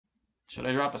Should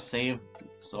I drop a save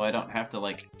so I don't have to,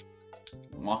 like,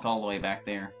 walk all the way back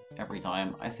there every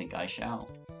time? I think I shall.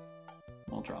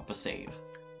 We'll drop a save.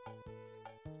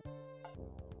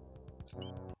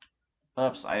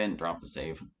 Oops, I didn't drop the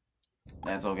save.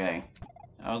 That's okay.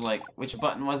 I was like, which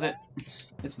button was it?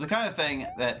 It's the kind of thing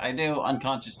that I do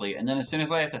unconsciously, and then as soon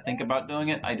as I have to think about doing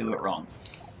it, I do it wrong.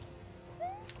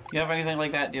 You have anything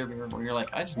like that, dear viewer, where you're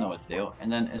like, I just know what to do, and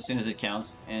then as soon as it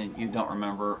counts and you don't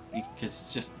remember,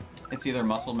 because it's either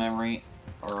muscle memory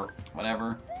or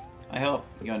whatever. I hope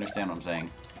you understand what I'm saying.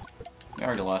 We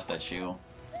already lost that shoe.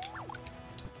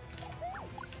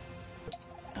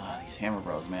 Ah, these Hammer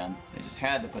Bros, man. They just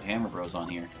had to put Hammer Bros on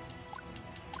here.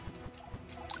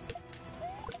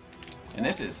 And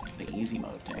this is the easy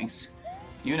mode tanks.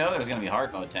 You know there's going to be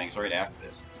hard mode tanks right after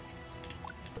this.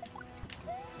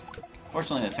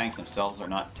 Fortunately, the tanks themselves are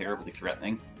not terribly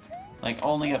threatening. Like,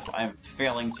 only if I'm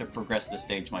failing to progress the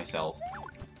stage myself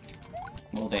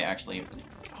will they actually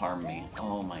harm me.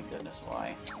 Oh my goodness,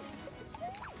 why?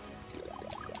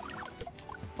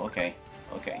 Okay,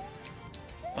 okay,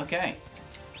 okay.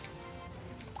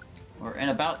 We're in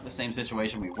about the same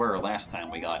situation we were last time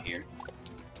we got here.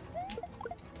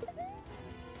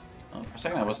 Oh, for a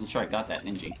second I wasn't sure I got that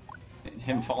ninja.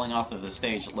 Him falling off of the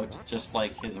stage looked just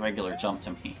like his regular jump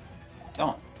to me.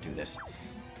 Don't do this.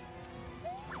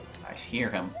 I hear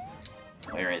him.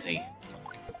 Where is he?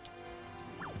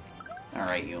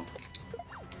 Alright, you.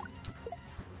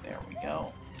 There we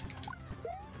go.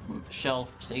 Move the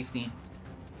shelf for safety.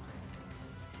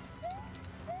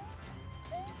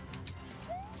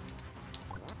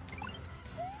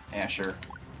 Asher.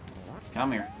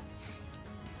 Come here.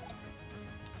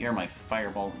 You're my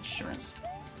fireball insurance.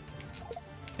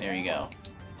 There you go.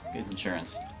 Good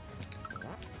insurance.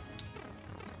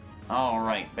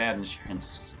 Alright, bad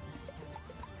insurance.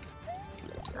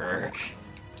 Urgh.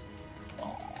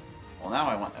 Well, now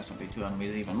I want SMB2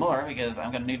 enemies even more, because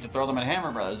I'm going to need to throw them at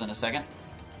Hammer Bros in a second.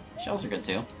 Shells are good,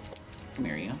 too. Come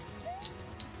here, you.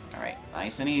 Alright,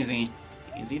 nice and easy.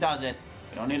 Easy does it.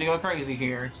 We don't need to go crazy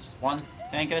here. It's one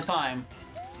tank at a time.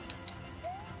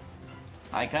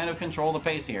 I kind of control the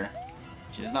pace here,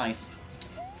 which is nice.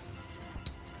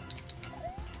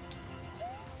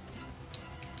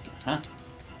 Huh?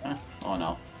 Huh? Oh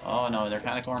no. Oh no, they're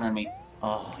kind of cornering me.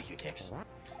 Oh, you dicks.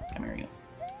 Come here, you.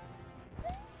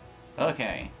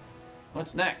 Okay.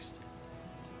 What's next?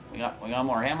 We got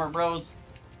more Hammer Bros?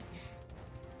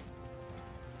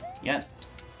 Yet.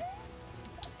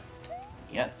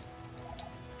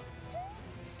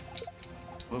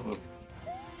 Whoop whoop.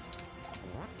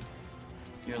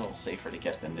 You're a little safer to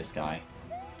get than this guy.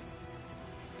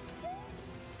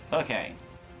 Okay.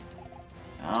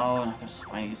 Oh, not the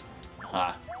spinies.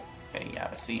 Aha. Okay, yeah,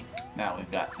 but see, now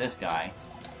we've got this guy.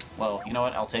 Well, you know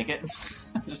what? I'll take it.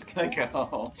 I'm just gonna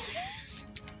go.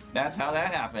 That's how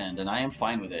that happened, and I am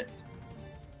fine with it.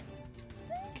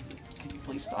 Can you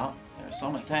please stop? There are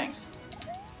so many tanks.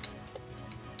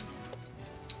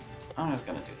 I'm just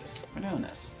gonna do this. We're doing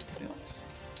this. We're doing this.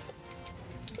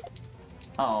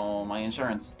 Oh, my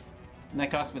insurance. And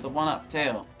that cost me the 1-up,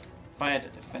 too. If I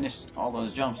had to finish all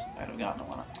those jumps, I'd have gotten a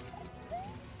 1-up.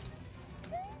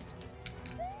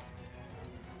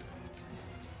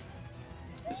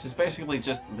 This is basically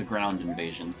just the ground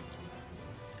invasion.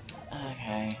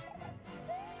 Okay.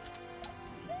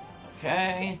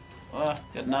 Okay.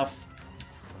 Good enough.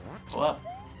 Pull up.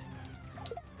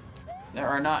 There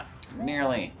are not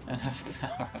nearly enough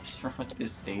power-ups for what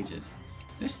this stage is.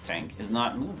 This tank is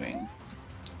not moving.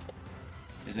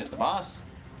 Is it the boss?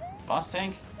 Boss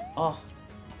tank? Oh,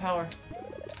 power.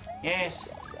 Yes!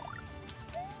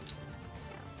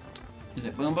 Is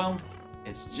it Boom Boom?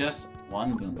 It's just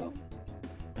one Boom Boom.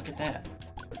 Look at that.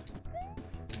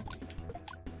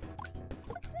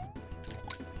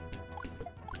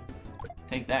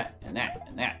 Take that, and that,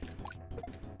 and that.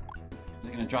 Is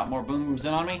it gonna drop more Boom Booms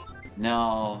in on me?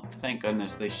 No, thank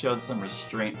goodness, they showed some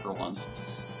restraint for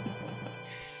once.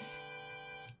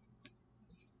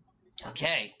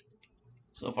 Okay.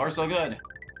 So far, so good.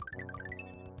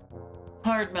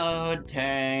 Hard mode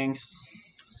tanks.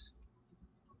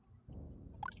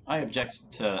 I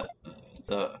object to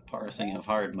the parsing of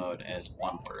hard mode as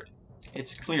one word.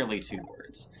 It's clearly 2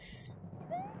 words.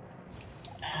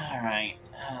 Alright.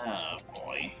 Oh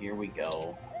boy, here we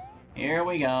go. Here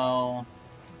we go.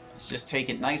 Let's just take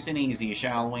it nice and easy,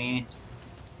 shall we?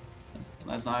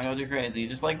 Let's not go too crazy.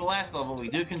 Just like the last level, we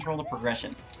do control the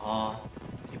progression. Oh,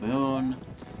 Tiboon.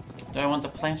 Do I want the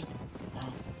plant?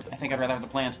 Oh, I think I'd rather have the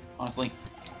plant, honestly.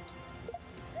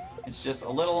 It's just a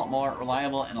little more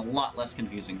reliable and a lot less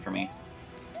confusing for me.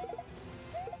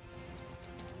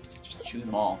 Just chew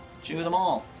them all. Chew them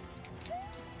all!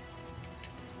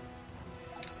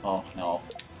 Oh, no.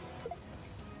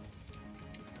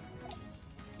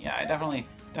 Yeah, I definitely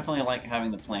like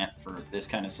having the plant for this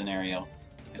kind of scenario,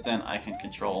 because then I can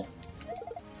control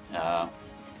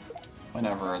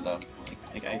whenever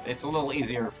it's a little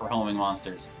easier for homing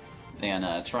monsters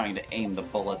than trying to aim the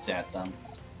bullets at them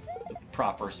with the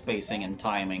proper spacing and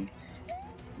timing.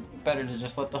 Better to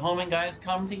just let the homing guys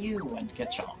come to you and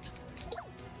get chomped.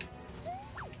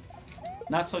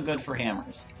 Not so good for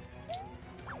hammers.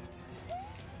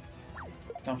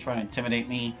 Don't try to intimidate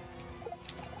me.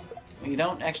 We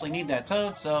don't actually need that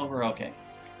toad, so we're okay.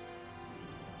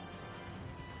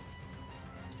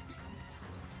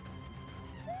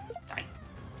 Die.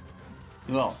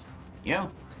 Who else? You?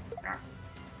 I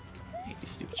hate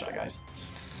these stupid shy guys.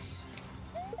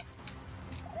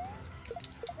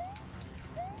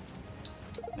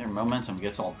 Their momentum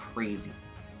gets all crazy.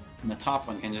 And the top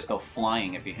one can just go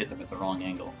flying if you hit them at the wrong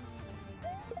angle.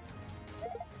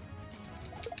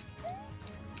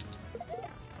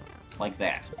 Like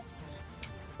that.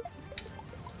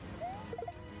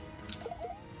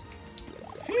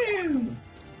 Phew!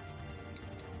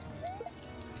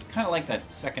 Kind of like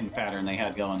that second pattern they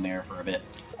had going there for a bit.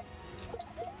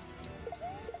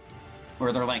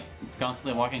 Where they're like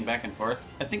constantly walking back and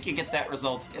forth. I think you get that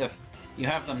result if you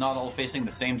have them not all facing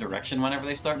the same direction whenever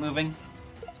they start moving.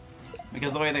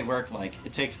 Because the way they work, like,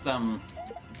 it takes them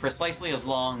precisely as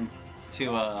long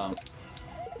to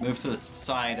move to the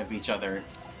side of each other,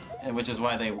 which is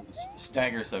why they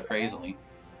stagger so crazily.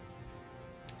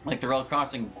 Like, they're all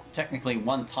crossing technically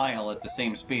one tile at the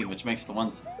same speed, which makes the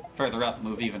ones further up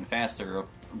move even faster,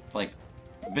 like,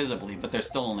 visibly, but they're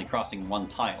still only crossing one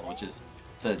tile, which is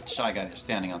the shy guy they're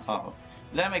standing on top of.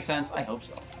 Does that make sense? I hope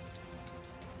so.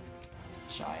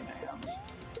 Shy mans.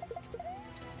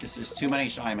 This is too many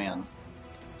shy mans.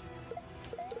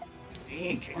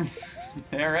 Eek.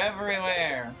 They're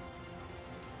everywhere!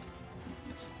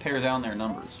 Let's pare down their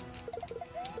numbers.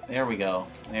 There we go.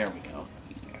 There we go.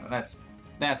 Yeah,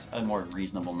 that's a more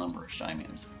reasonable number of shy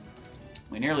mans.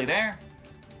 We nearly there?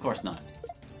 Of course not.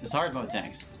 It's hard mode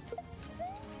tanks.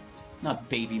 Not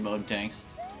baby mode tanks.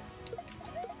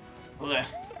 Ugh.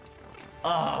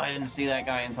 Oh, I didn't see that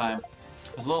guy in time.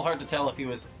 It was a little hard to tell if he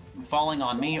was falling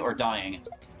on me or dying.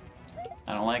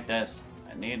 I don't like this.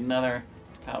 I need another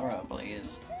power up,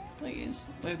 please. Please.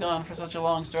 We've gone for such a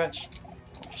long stretch.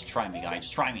 Oh, just try me, guy.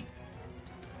 Just try me.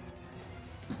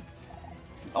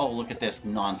 Oh, look at this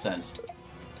nonsense.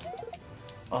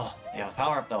 Oh, they have a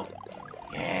power up, though.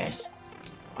 Yes.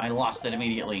 I lost it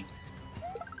immediately.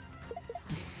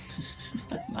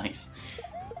 Nice.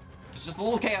 It's just a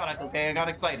little chaotic, okay? I got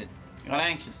excited. I got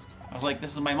anxious. I was like,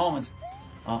 this is my moment.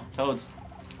 Oh, toads.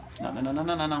 No, no, no, no,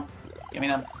 no, no, no. Give me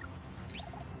them.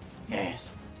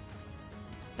 Yes.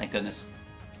 Thank goodness.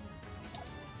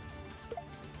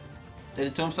 Did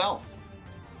it to himself.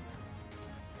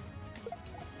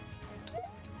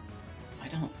 I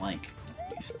don't like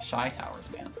these shy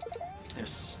towers, man. They're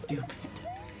stupid.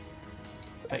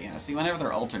 But yeah, see, whenever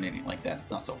they're alternating like that, it's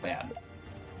not so bad.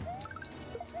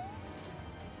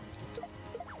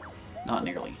 Not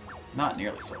nearly. Not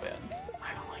nearly so bad.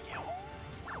 I don't like you.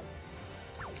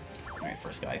 Alright,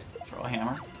 first guy. Throw a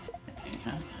hammer.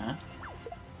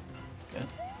 Good.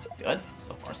 Good.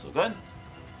 So far, so good.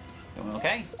 Doing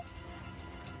okay.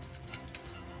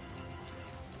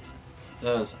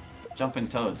 Those jumping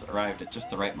toads arrived at just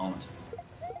the right moment.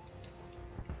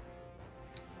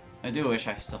 I do wish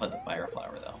I still had the fire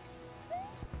flower, though.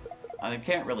 I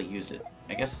can't really use it.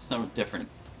 I guess it's no different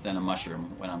than a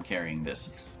mushroom when I'm carrying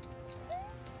this.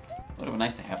 Would have been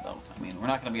nice to have, though. I mean, we're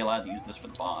not going to be allowed to use this for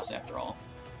the boss, after all.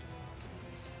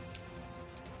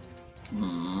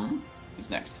 Who's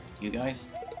next? You guys?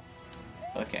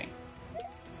 Okay.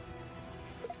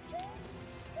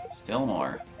 Still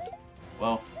more.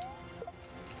 Whoa.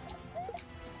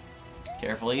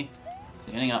 Carefully.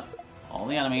 Cleaning up all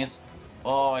the enemies.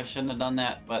 Oh, I shouldn't have done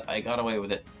that, but I got away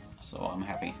with it. So I'm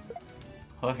happy.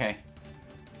 Okay.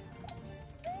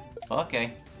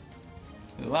 Okay.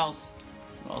 Who else?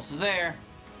 Who else is there?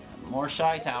 More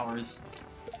shy towers.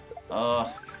 Ugh,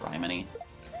 criminy.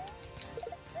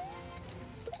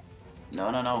 No,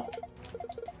 no, no.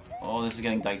 Oh, this is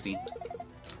getting dicey.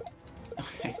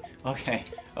 Okay, okay,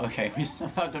 okay. We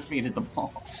somehow defeated the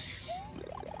ball.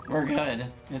 We're good.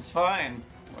 It's fine.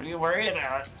 What are you worried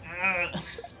about?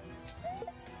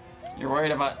 You're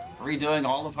worried about redoing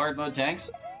all of hard mode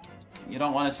tanks? You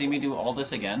don't want to see me do all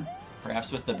this again?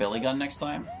 Perhaps with the billy gun next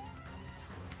time?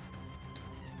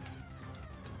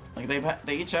 Like,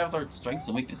 they each have their strengths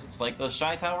and weaknesses. Like, those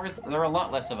shy towers, they're a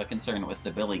lot less of a concern with the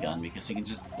billy gun, because you can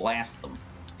just blast them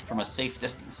from a safe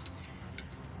distance.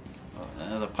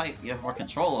 The pipe, you have more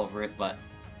control over it, but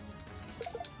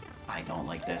I don't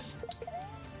like this.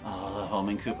 Oh, the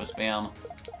homing Koopa spam.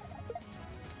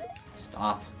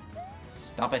 Stop.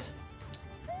 Stop it.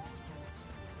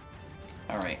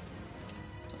 Alright.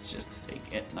 Let's just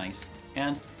take it nice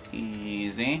and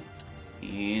easy.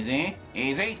 Easy.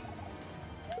 Easy.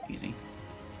 Easy.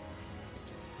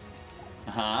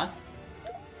 Uh-huh.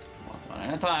 One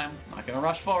at a time. I'm not gonna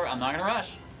rush forward. I'm not gonna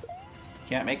rush. You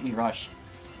can't make me rush.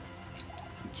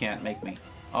 You can't make me.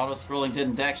 Auto-scrolling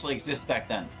didn't actually exist back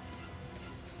then.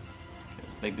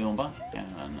 There's a big Goomba,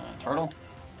 and a turtle,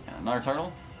 and another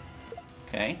turtle.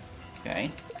 Okay, okay,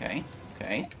 okay,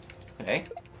 okay, okay.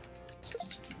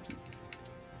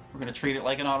 We're gonna treat it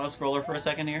like an auto-scroller for a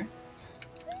second here.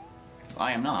 Because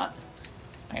I am not.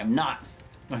 I am not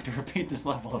going to repeat this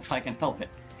level if I can help it.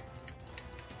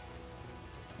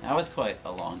 That was quite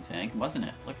a long tank, wasn't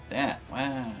it? Look at that.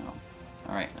 Wow.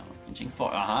 Alright, now inching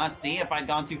forward. Uh-huh, see? If I'd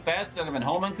gone too fast, there'd have been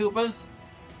homing Koopas.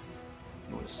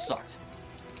 It would have sucked.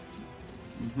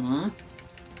 Mm-hmm.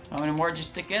 How many more did you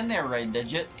stick in there, Red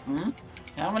Digit? Hmm?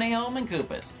 How many homing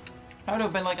Koopas? That would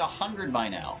have been like 100 by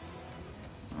now.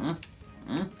 Hmm?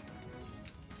 Hmm?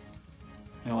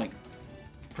 They're like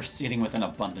proceeding with an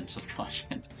abundance of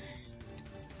caution.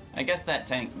 I guess that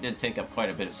tank did take up quite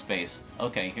a bit of space.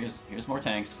 Okay, here's more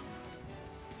tanks.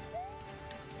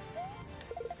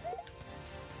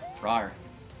 Rawr.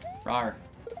 Rawr.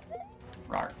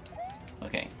 Rawr.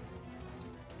 Okay.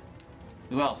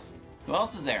 Who else? Who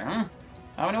else is there, huh?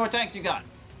 How many more tanks you got?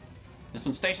 This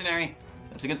one's stationary.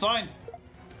 That's a good sign.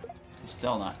 I'm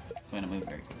still not going to move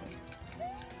very quickly.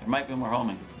 There might be more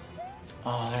homing.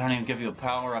 Oh, they don't even give you a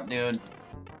power-up, dude.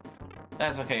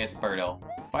 That's okay, it's Birdo.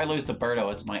 If I lose to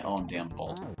Birdo, it's my own damn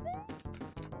fault.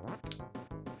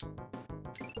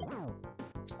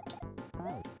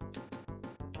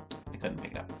 I couldn't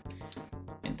pick it up.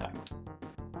 In time.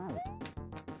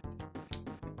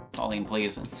 Pauline,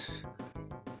 please.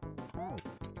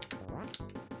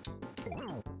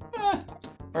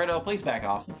 Birdo, please back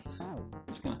off. I'm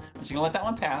just gonna let that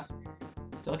one pass.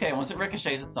 It's okay, once it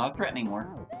ricochets, it's not a threat anymore.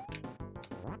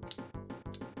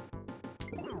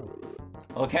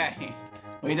 Okay,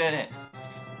 we did it.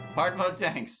 Hard mode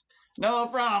tanks. No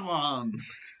problem!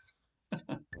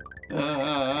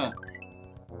 The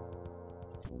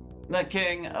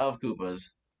King of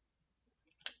Koopas.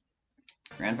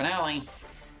 Grand finale.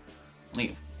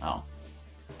 Leave. Oh.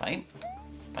 Pipe?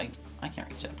 Pipe. I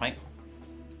can't reach that pipe.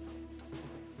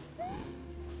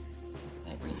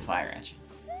 They breathe fire at you.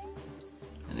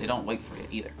 And they don't wait for you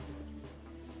either.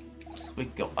 So we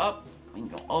can go up, we can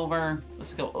go over.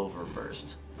 Let's go over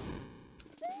first.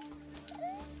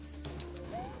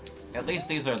 At least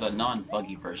these are the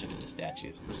non-buggy version of the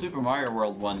statues. The Super Mario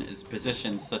World one is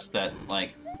positioned such that,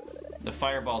 like, the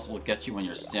fireballs will get you when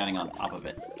you're standing on top of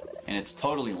it. And it's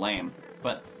totally lame.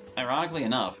 But, ironically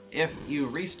enough, if you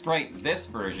resprite this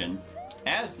version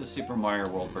as the Super Mario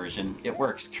World version, it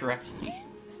works correctly.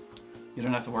 You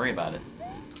don't have to worry about it.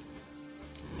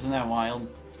 Isn't that wild?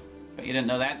 But you didn't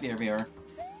know that, dear viewer.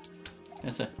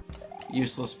 That's a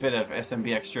useless bit of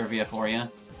SMBX trivia for you.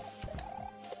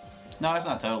 No, it's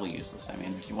not totally useless. I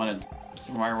mean, if you wanted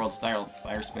Super Mario World style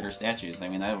fire spitter statues, I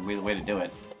mean, that would be the way to do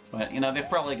it. But, you know, they've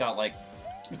probably got, like,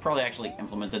 they've probably actually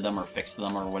implemented them or fixed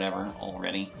them or whatever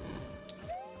already.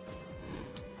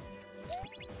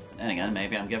 And again,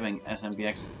 maybe I'm giving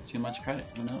SMBX too much credit.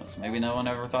 Who knows? Maybe no one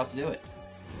ever thought to do it.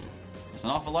 There's an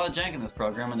awful lot of jank in this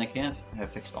program, and they can't have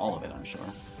fixed all of it, I'm sure.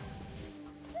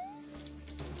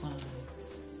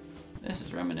 This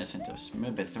is reminiscent of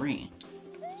Smibba 3.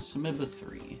 Smibba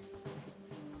 3.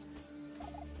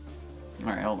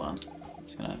 Alright, hold on.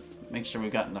 Just gonna make sure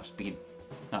we've got enough speed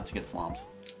not to get thwomped.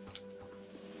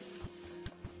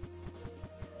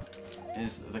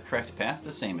 Is the correct path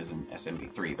the same as in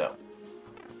SMB3, though?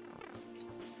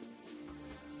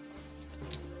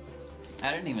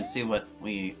 I didn't even see what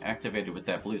we activated with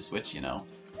that blue switch, you know.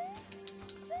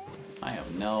 I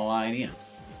have no idea.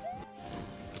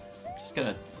 Just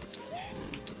gonna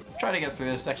try to get through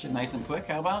this section nice and quick,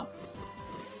 how about?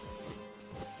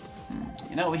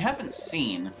 You know, we haven't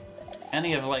seen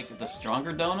any of, like, the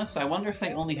stronger donuts. I wonder if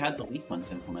they only had the weak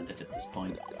ones implemented at this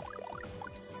point.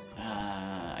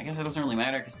 I guess it doesn't really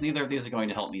matter, because neither of these are going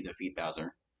to help me defeat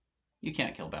Bowser. You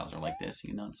can't kill Bowser like this,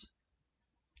 you nuts.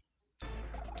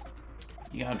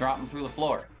 You gotta drop him through the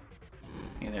floor.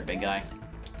 Hey there, big guy.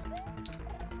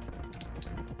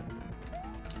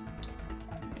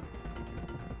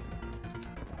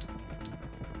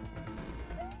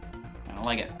 I don't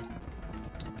like it.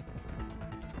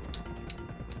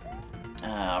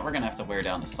 We're gonna have to wear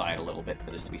down the side a little bit for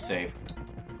this to be safe.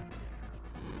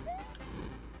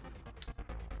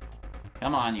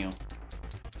 Come on, you.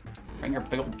 Bring your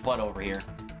big old butt over here.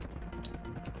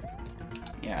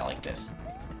 Yeah, I like this.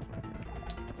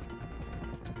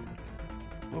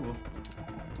 Ooh.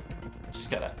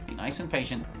 Just gotta be nice and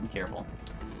patient and careful.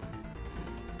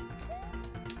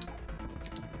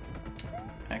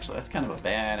 Actually, that's kind of a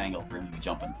bad angle for him to be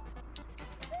jumping.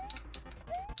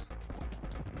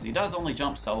 Because he does only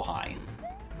jump so high.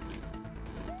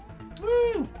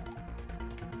 Woo!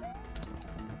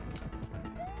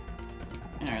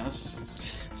 Alright,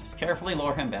 let's just carefully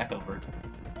lower him back over.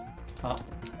 Oh.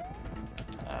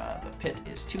 The pit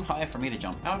is too high for me to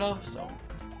jump out of, so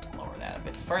lower that a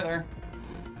bit further.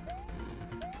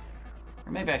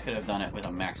 Or maybe I could have done it with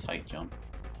a max height jump.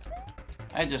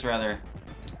 I'd just rather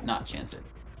not chance it.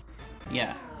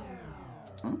 Yeah.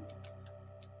 Hmm?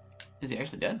 Is he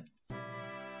actually dead?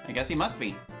 I guess he must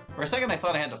be. For a second I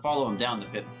thought I had to follow him down the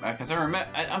pit, because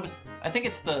I think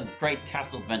it's the Great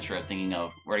Castle Adventure I'm thinking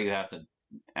of, where you have to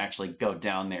actually go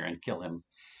down there and kill him.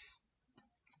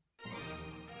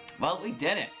 Well, we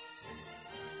did it!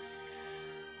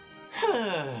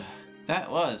 That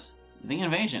was the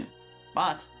invasion.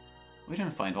 But we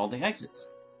didn't find all the exits.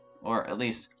 Or at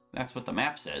least, that's what the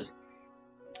map says.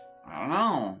 I don't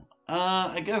know.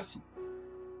 I guess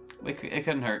it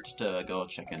couldn't hurt to go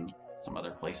check in some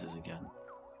other places again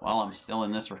while I'm still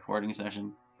in this recording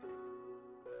session.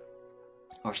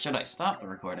 Or should I stop the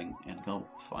recording and go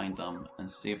find them and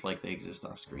see if like they exist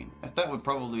off screen? That would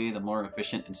probably be the more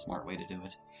efficient and smart way to do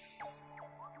it.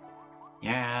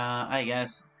 Yeah, I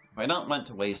guess. If I don't want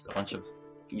to waste a bunch of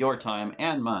your time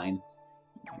and mine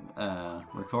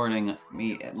recording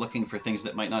me looking for things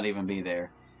that might not even be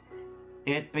there,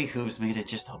 it behooves me to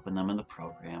just open them in the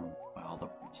program while the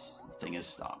thing is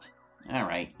stopped.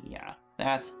 Alright, yeah,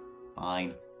 that's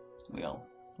fine. We'll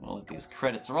let these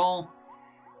credits roll,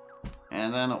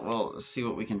 and then we'll see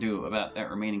what we can do about that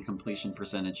remaining completion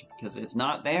percentage, because it's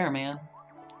not there, man.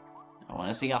 I want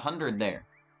to see 100 there.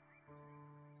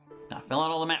 Now fill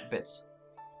out all the map bits.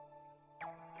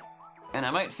 And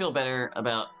I might feel better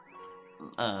about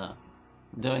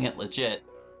doing it legit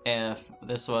if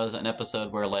this was an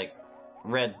episode where, like,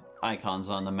 red icons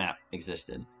on the map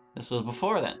existed. This was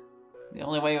before then. The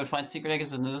only way you would find secret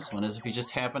exits in this one is if you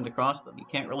just happened across them. You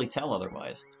can't really tell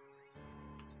otherwise.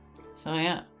 So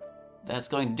yeah, that's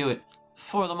going to do it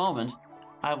for the moment.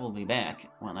 I will be back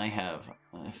when I have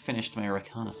finished my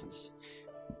reconnaissance.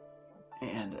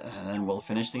 And then we'll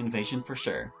finish the invasion for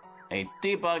sure. A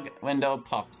debug window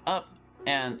popped up,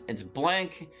 and it's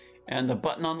blank, and the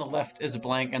button on the left is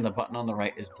blank, and the button on the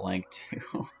right is blank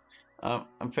too.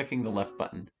 I'm picking the left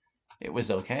button. It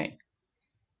was okay.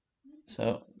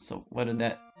 So what did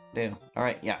that do?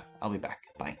 Alright, yeah, I'll be back.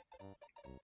 Bye.